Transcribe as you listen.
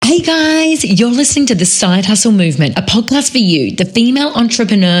Hey guys, you're listening to The Side Hustle Movement, a podcast for you, the female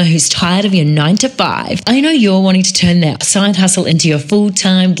entrepreneur who's tired of your 9 to 5. I know you're wanting to turn that side hustle into your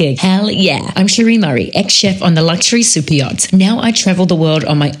full-time gig. Hell yeah. I'm Cherie Murray, ex-chef on the luxury super yachts. Now I travel the world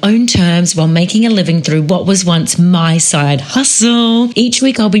on my own terms while making a living through what was once my side hustle. Each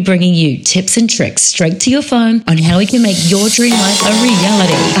week I'll be bringing you tips and tricks straight to your phone on how we can make your dream life a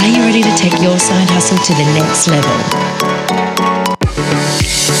reality. Are you ready to take your side hustle to the next level?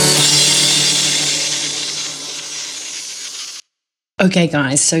 Okay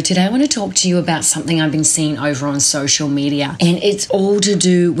guys, so today I want to talk to you about something I've been seeing over on social media, and it's all to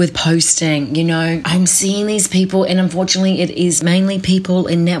do with posting. You know, I'm seeing these people, and unfortunately it is mainly people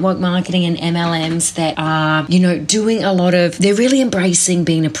in network marketing and MLMs that are, doing a lot of, they're really embracing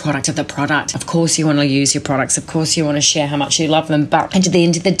being a product of the product. Of course you want to use your products, of course you want to share how much you love them, but at the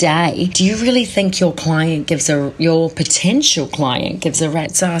end of the day, do you really think your potential client gives a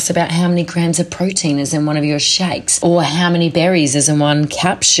rat's ass about how many grams of protein is in one of your shakes, or how many berries is in one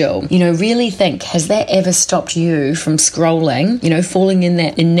capsule? Really think, has that ever stopped you from scrolling, falling in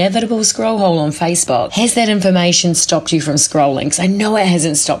that inevitable scroll hole on Facebook? Has that information stopped you from scrolling? Because I know it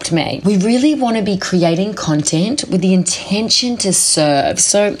hasn't stopped me. We really want to be creating content with the intention to serve.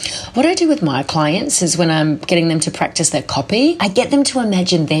 So what I do with my clients is when I'm getting them to practice their copy, I get them to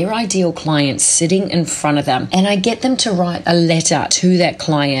imagine their ideal client sitting in front of them, and I get them to write a letter to that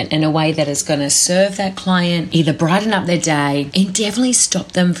client in a way that is going to serve that client, either brighten up their day, and definitely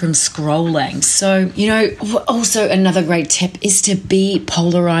stop them from scrolling. So, also another great tip is to be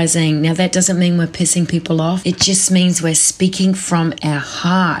polarizing. Now, that doesn't mean we're pissing people off. It just means we're speaking from our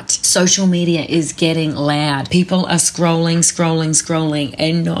heart. Social media is getting loud. People are scrolling,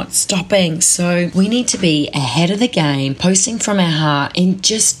 and not stopping. So we need to be ahead of the game, posting from our heart, and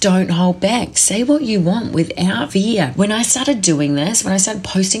just don't hold back. Say what you want without fear. When I started doing this, when I started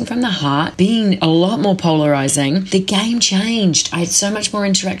posting from the heart, being a lot more polarizing, the game changed. I had so much more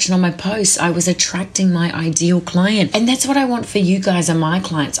interaction on my posts. I was attracting my ideal client. And that's what I want for you guys and my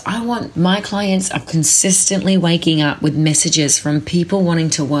clients. I want my clients are consistently waking up with messages from people wanting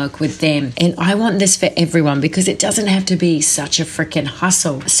to work with them. And I want this for everyone, because it doesn't have to be such a freaking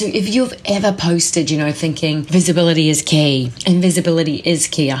hustle. So if you've ever posted, thinking visibility is key, and visibility is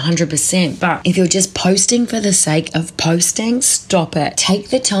key 100%, but if you're just posting for the sake of posting, stop it. Take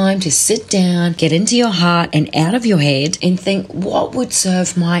the time to sit down, get into your heart and out of your head, and think, what would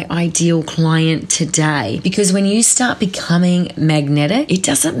serve my ideal client today? Because when you start becoming magnetic, it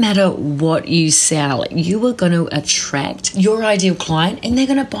doesn't matter what you sell. You are going to attract your ideal client, and they're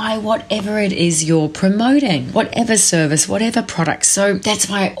going to buy whatever it is you're promoting, whatever service, whatever product. So that's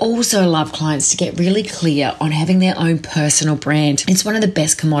why I also love clients to get really clear on having their own personal brand. It's one of the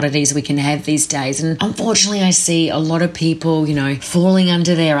best commodities we can have these days. And unfortunately, I see a lot of people, falling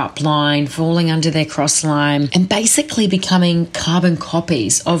under their upline, falling under their crossline, and basically becoming carbon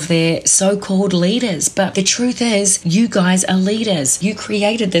copies of their so-called leaders. But the truth is, you guys are leaders. You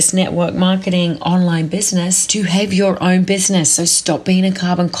created this network marketing online business to have your own business. So stop being a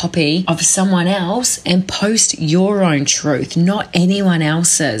carbon copy of someone else and post your own truth, not anyone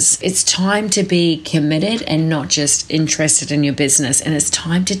else's. It's time to be committed and not just interested in your business. And it's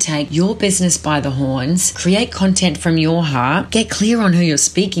time to take your business by the horns, create content from your heart, get clear on who you're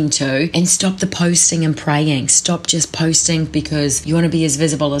speaking to, and stop the posting and praying. Stop just posting because you want to be as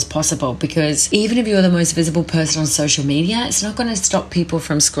visible as possible, because even if you're the most visible person on social media, it's not going to stop people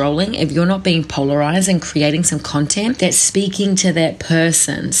from scrolling if you're not being polarized and creating some content that's speaking to that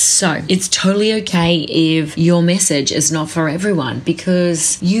person. So it's totally okay if your message is not for everyone,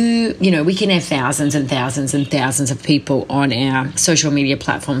 because we can have thousands and thousands and thousands of people on our social media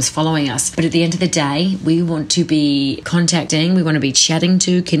platforms following us, but at the end of the day, we want to be we want to be chatting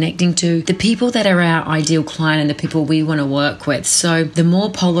to, connecting to the people that are our ideal client and the people we want to work with. So the more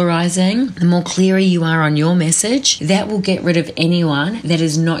polarizing, the more clearer you are on your message, that will get rid of anyone that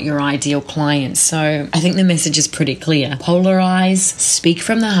is not your ideal client. So I think the message is pretty clear. Polarize, speak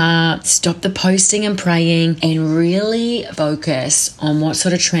from the heart, stop the posting and praying, and really focus on what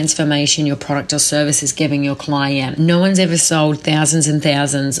sort of transformation your product or service is giving your client. No one's ever sold thousands and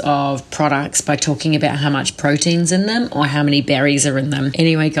thousands of products by talking about how much protein's in them or how many berries are in them.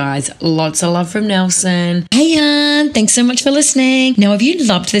 Anyway, guys, lots of love from Nelson. Hey, thanks so much for listening. Now, if you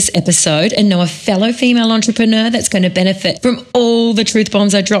loved this episode and know a fellow female entrepreneur that's going to benefit from all the truth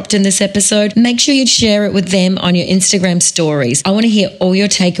bombs I dropped in this episode, make sure you share it with them on your Instagram stories. I want to hear all your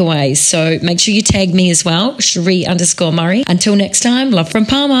takeaways. So make sure you tag me as well, Cherie_Murray. Until next time, love from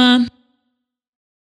Palma.